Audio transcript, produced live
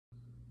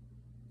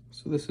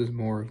So this is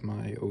more of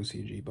my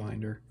OCG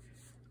binder.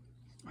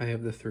 I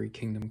have the 3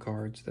 Kingdom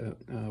cards that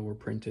were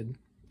printed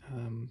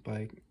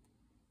by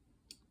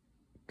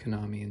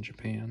Konami in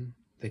Japan.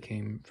 They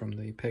came from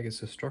the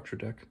Pegasus structure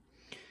deck.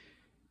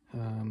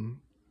 They're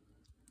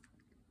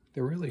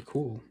really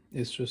cool.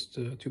 It's just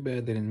too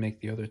bad they didn't make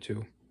the other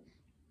 2.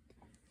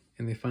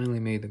 And they finally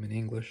made them in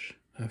English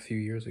a few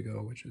years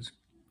ago, which is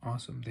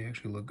awesome. They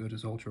actually look good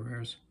as ultra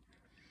rares.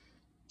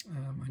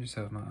 I just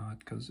have my odd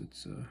because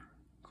it's a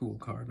cool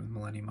card with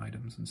Millennium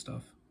items and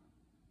stuff.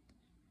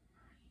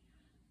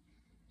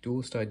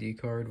 Duelist ID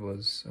card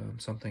was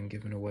something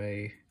given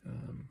away.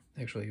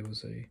 Actually, it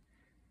was a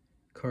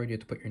card you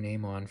had to put your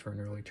name on for an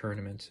early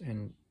tournament,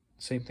 and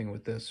same thing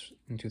with this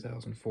in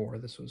 2004.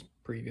 This was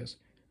previous.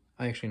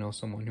 I actually know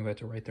someone who had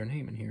to write their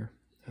name in here,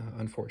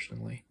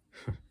 unfortunately.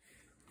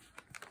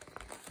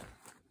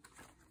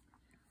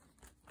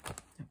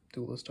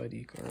 Duelist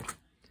ID card.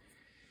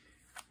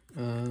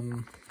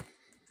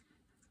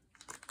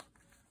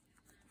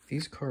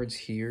 These cards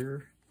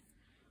here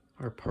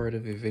are part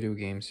of a video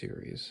game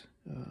series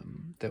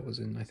that was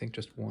in, I think,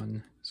 just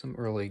some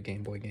early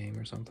Game Boy game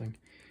or something.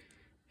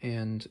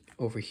 And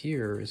over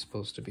here is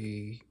supposed to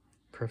be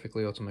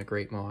Perfectly Ultimate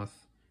Great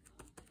Moth,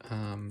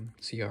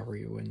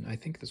 Ciaryu, and I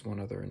think there's one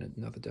other in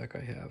another deck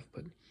I have,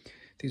 but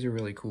these are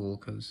really cool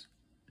because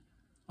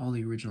all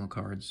the original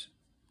cards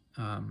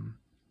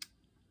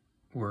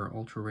were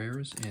ultra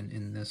rares, and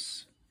in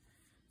this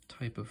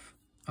type of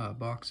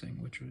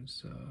boxing, which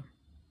was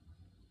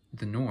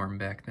the norm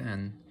back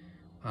then,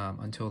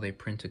 until they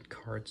printed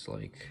cards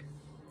like,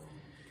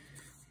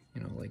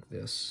 like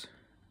this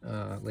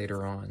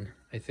later on,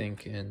 I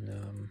think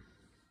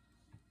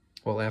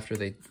well, after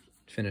they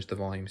finished the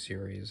volume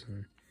series,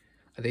 and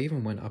they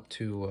even went up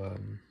to,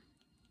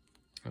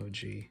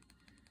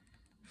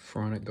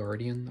 Pharaonic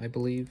Guardian, I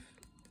believe,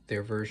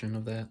 their version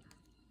of that.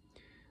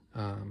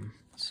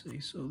 Let's see,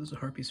 so there's a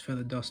Harpy's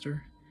Feather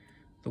Duster,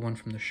 the one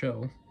from the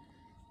show,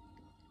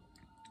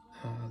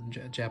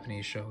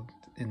 Japanese show.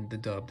 In the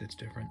dubbed, it's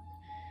different.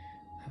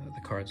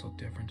 The cards look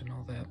different and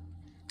all that.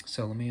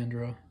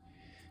 Salamandra,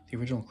 the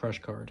original Crush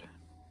card.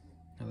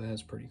 Now that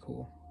is pretty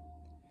cool.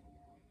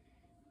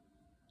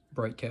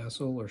 Bright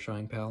Castle or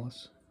Shine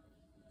Palace,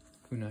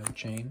 Kunai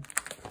Chain,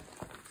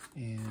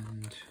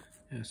 and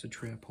Acid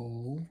Trap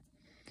Hole.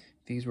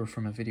 These were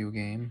from a video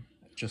game,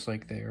 just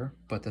like there,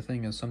 but the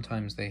thing is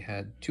sometimes they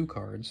had 2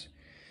 cards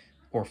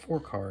or 4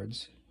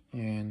 cards,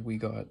 and we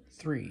got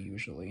 3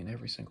 usually in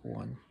every single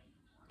one.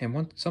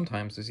 And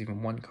sometimes there's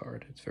even 1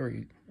 card.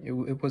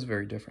 It was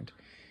very different.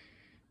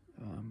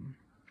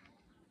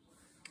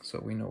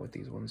 So we know what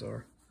these ones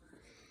are.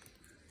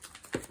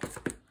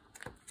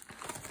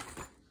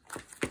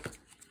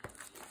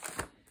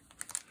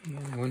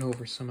 And I went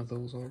over some of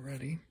those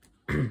already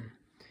in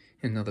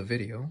another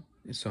video,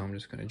 so I'm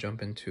just going to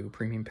jump into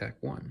Premium Pack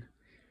 1.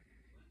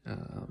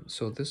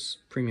 So this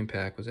Premium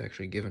Pack was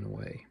actually given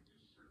away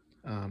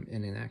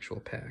in an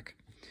actual pack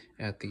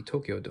at the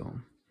Tokyo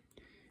Dome.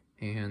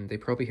 And they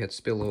probably had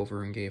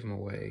spillover and gave them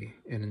away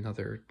in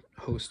another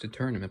hosted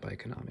tournament by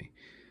Konami.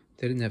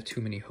 They didn't have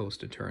too many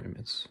hosted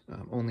tournaments,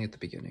 only at the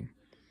beginning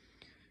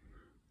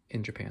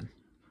in Japan.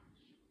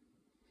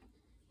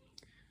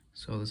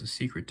 So there's a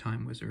Secret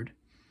Time Wizard,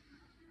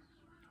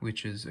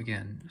 which is,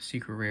 again,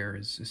 Secret Rare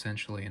is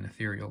essentially an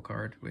ethereal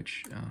card,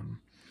 which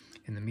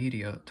in the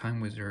media,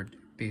 Time Wizard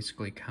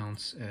basically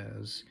counts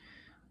as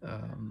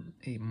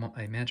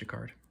a magic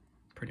card,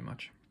 pretty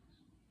much.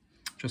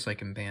 Just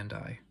like in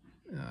Bandai.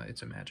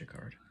 It's a magic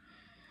card.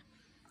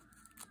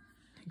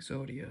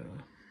 Exodia.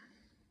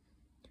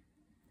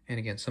 And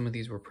again, some of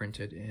these were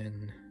printed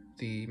in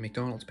the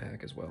McDonald's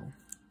pack as well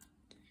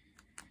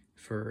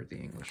for the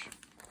English.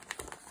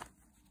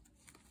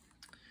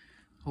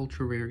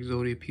 Ultra rare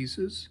Exodia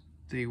pieces.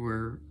 They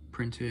were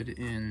printed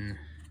in,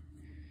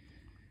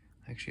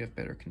 I actually have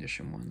better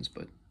condition ones,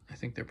 but I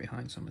think they're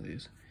behind some of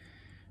these.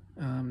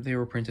 They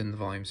were printed in the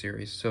volume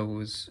series,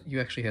 so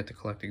you actually had to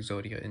collect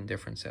Exodia in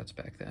different sets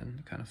back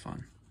then. Kind of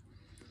fun.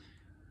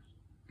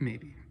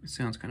 Maybe. It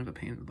sounds kind of a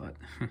pain in the butt.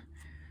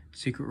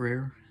 Secret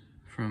Rare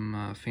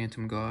from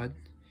Phantom God.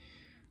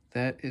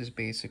 That is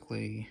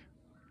basically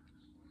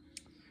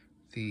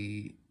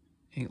the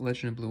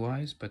Legend of Blue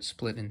Eyes, but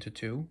split into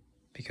 2,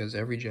 because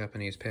every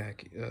Japanese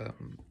pack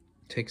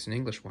takes an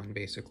English one,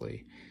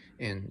 basically,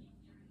 and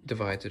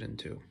divides it in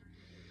 2.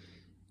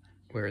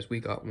 Whereas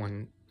we got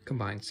 1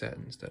 combined set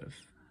instead of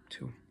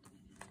 2.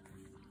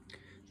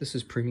 This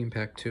is Premium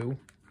Pack 2.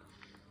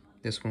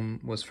 This one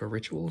was for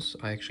rituals.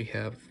 I actually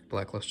have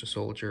Blackluster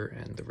Soldier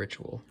and the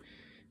Ritual.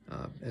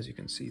 As you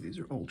can see, these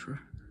are ultra.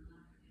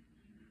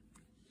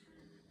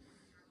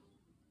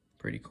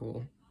 Pretty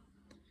cool.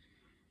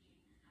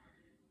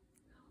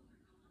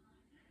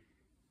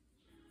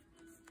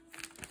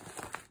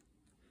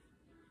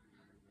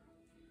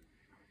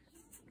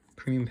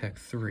 Premium Pack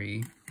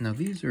 3. Now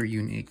these are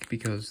unique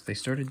because they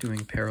started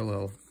doing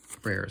parallel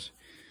rares.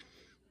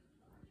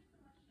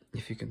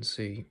 If you can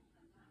see.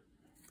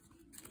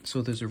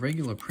 So there's a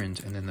regular print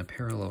and then the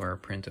parallel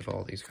print of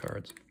all these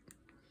cards.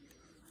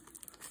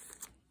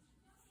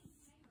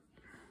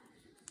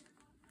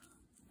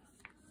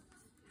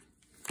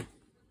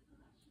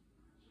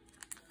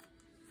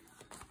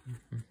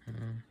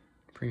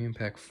 Premium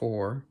Pack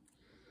 4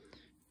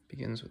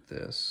 begins with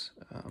this.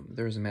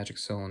 There's a magic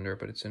cylinder,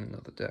 but it's in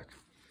another deck.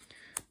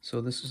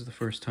 So this is the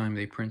first time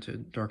they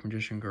printed Dark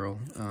Magician Girl.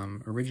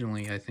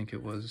 Originally, I think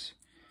it was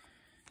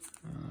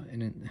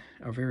in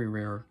a very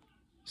rare,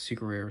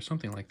 secret rare, or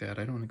something like that.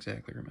 I don't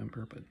exactly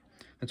remember, but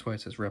that's why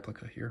it says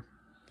replica here.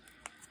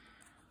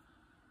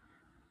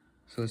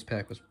 So this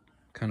pack was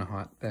kind of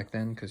hot back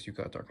then because you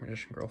got Dark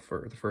Magician Girl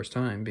for the first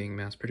time being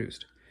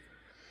mass-produced.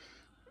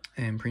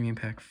 And Premium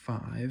Pack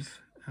 5,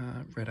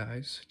 Red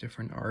Eyes,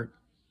 different art,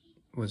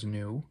 was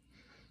new.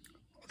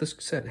 This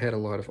set had a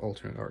lot of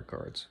alternate art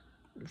cards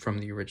from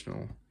the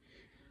original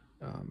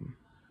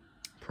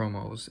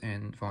promos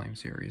and volume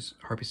series.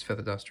 Harpy's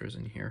Feather Dusters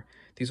in here.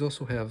 These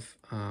also have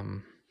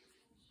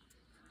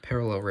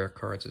parallel rare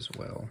cards as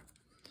well.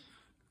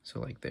 So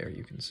like there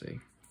you can see.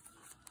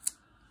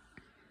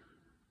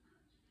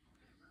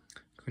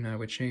 Kunai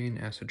with Chain,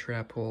 Acid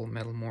Trap Hole,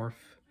 Metal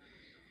Morph,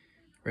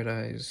 Red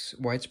Eyes,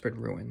 Widespread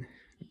Ruin.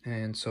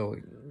 And so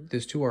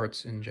there's two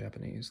arts in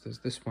Japanese. There's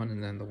this one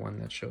and then the one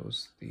that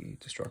shows the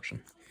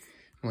destruction.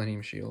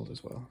 Millennium Shield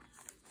as well.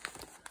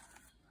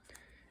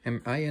 And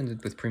I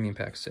ended with Premium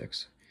Pack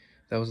 6.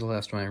 That was the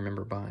last one I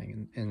remember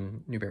buying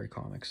in Newberry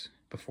Comics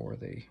before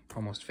they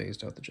almost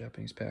phased out the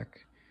Japanese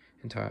pack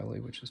entirely,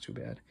 which is too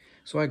bad.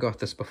 So I got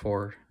this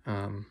before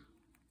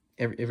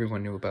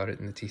everyone knew about it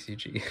in the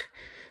TCG.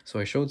 So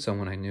I showed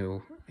someone I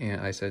knew, and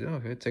I said, oh,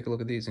 okay, take a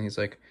look at these. And he's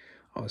like,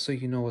 oh, so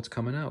you know what's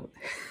coming out.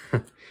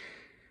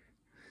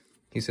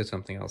 He said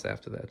something else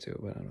after that too,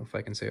 but I don't know if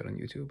I can say it on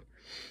YouTube.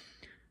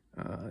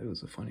 It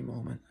was a funny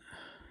moment.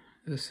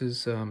 This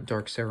is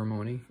Dark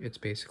Ceremony. It's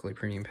basically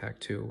Premium Pack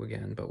 2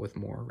 again, but with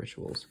more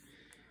rituals.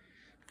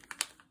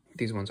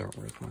 These ones aren't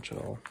worth much at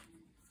all.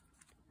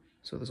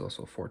 So there's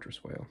also a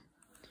Fortress Whale.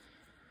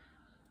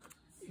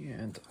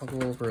 And I'll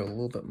go over a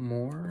little bit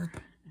more.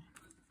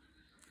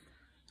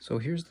 So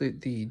here's the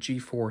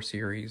G4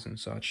 series and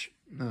such,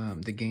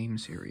 the game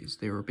series.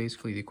 They were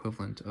basically the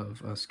equivalent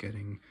of us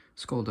getting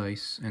Skull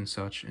Dice and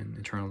such in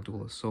Eternal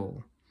Duelist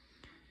Soul.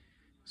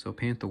 So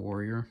Panther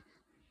Warrior,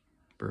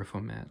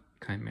 Baphomet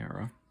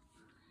Chimera,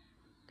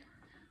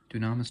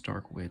 Dunamis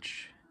Dark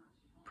Witch,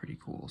 pretty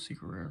cool,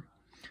 secret rare.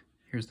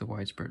 Here's the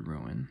Widespread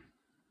Ruin.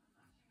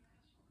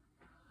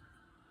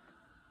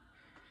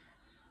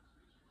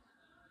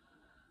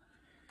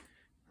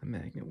 The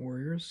Magnet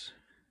Warriors.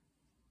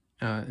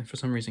 And for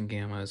some reason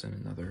Gamma is in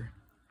another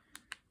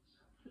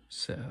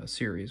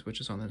series, which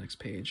is on the next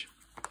page.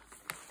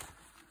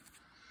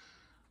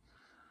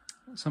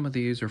 Some of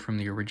these are from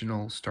the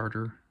original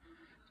starter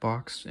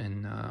box,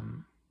 and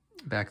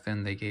back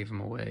then they gave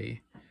them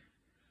away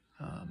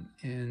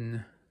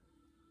in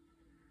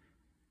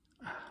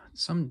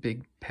some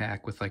big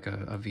pack with like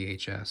a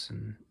VHS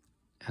and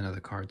other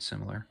cards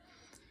similar.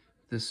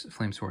 This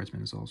Flame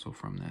Swordsman is also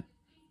from that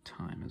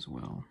time as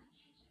well.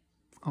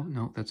 Oh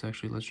no, that's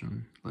actually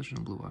Legend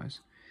of Blue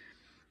Eyes.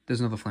 There's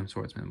another Flame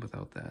Swordsman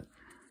without that.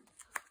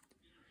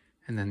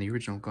 And then the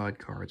original God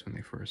cards when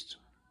they first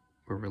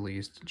were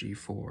released,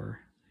 G4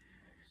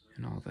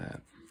 and all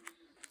that.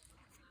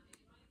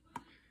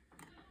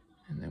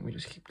 And then we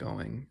just keep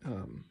going.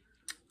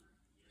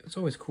 It's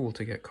always cool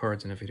to get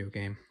cards in a video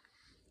game.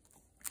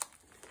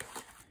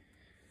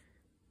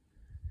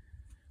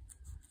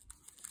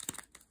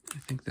 I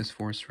think this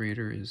Force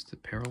Raider is the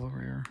parallel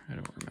rare. I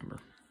don't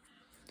remember.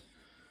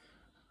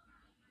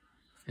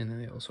 And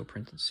then they also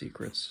printed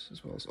Secrets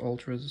as well as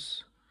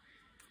Ultras.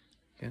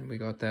 Again, we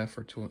got that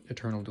for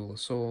Eternal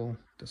Duelist Soul,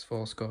 this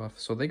Volskov.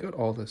 So they got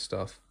all this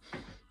stuff,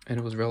 and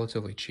it was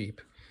relatively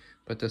cheap.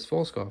 But this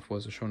Volskov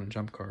was a Shonen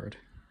Jump card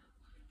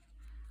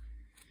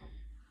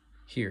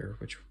here,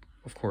 which,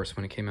 of course,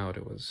 when it came out,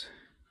 it was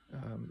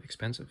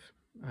expensive.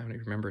 I don't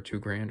even remember,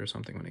 $2 grand or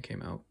something when it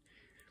came out.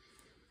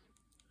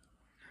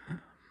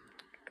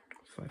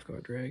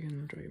 5-God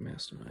Dragon, Dragon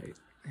Master Knight,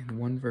 and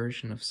one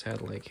version of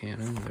Satellite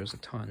Cannon. There's a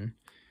ton.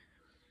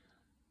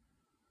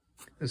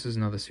 This is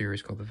another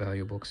series called the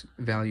Valuable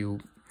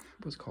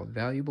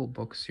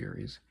Book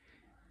series.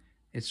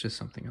 It's just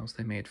something else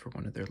they made for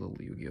one of their little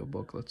Yu-Gi-Oh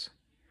booklets.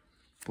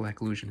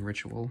 Black Illusion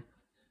Ritual,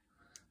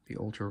 the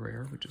ultra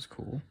rare, which is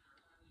cool.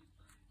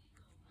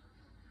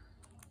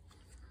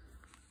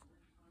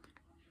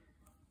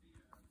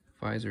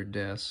 Visor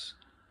Death,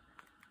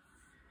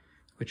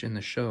 which in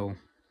the show,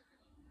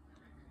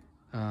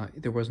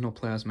 there was no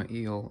Plasma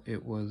Eel.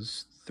 It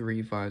was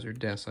 3 Visor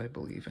Deaths, I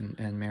believe,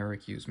 and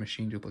Merrick used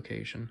machine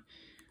duplication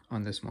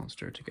on this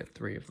monster to get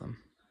 3 of them.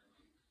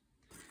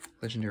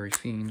 Legendary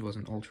Fiend was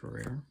an ultra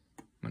rare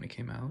when it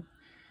came out.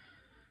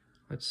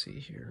 Let's see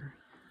here.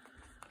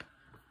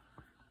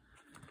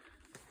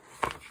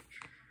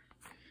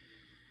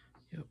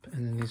 Yep,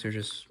 and then these are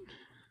just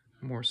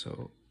more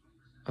so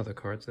other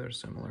cards that are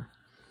similar.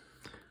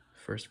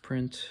 First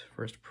print.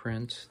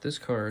 This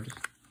card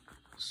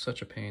is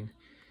such a pain.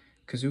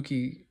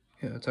 Kazuki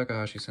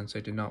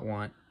Takahashi-sensei did not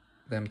want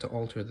them to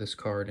alter this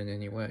card in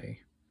any way.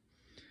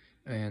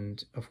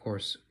 And, of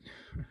course,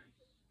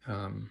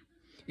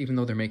 even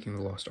though they're making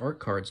the Lost Art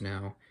cards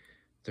now,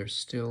 they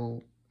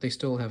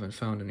still haven't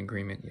found an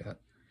agreement yet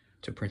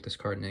to print this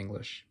card in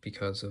English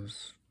because of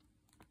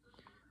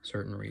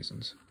certain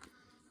reasons.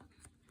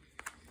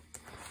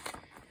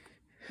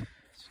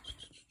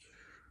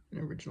 An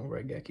original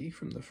Raigeki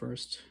from the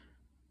first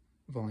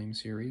volume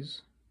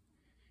series.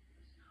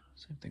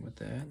 Same thing with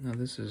that. Now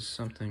this is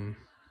something,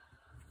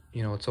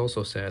 you know, it's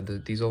also sad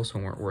that these also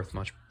weren't worth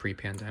much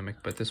pre-pandemic,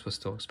 but this was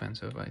still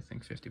expensive, I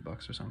think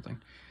 $50 or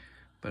something.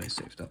 But I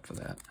saved up for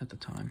that at the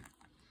time.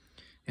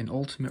 An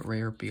ultimate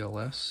rare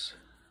BLS,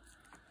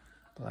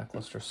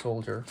 Blackluster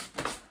Soldier,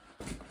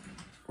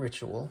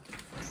 Ritual,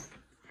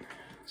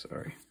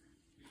 sorry,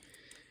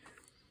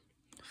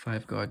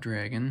 5 God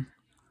Dragon,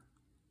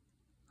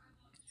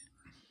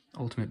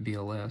 Ultimate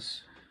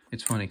BLS.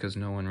 It's funny because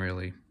no one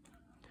really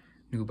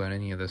knew about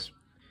any of this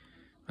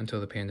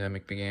until the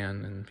pandemic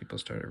began and people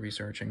started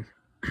researching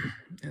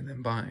and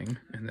then buying,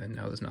 and then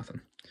now there's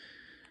nothing.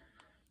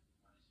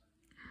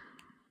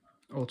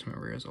 Ultimate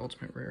rares,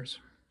 ultimate rares.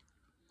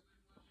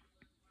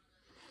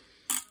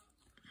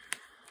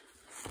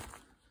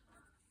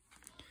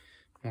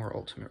 More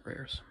ultimate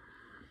rares.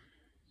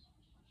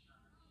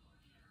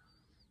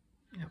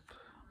 Yep.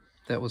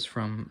 That was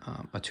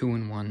from a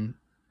 2-in-1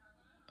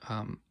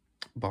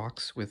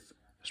 box with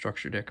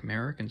Structure Deck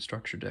Merrick and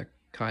Structure Deck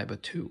Kaiba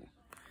 2.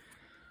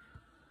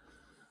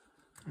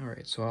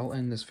 Alright, so I'll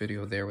end this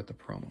video there with the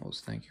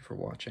promos. Thank you for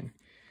watching,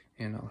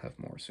 and I'll have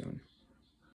more soon.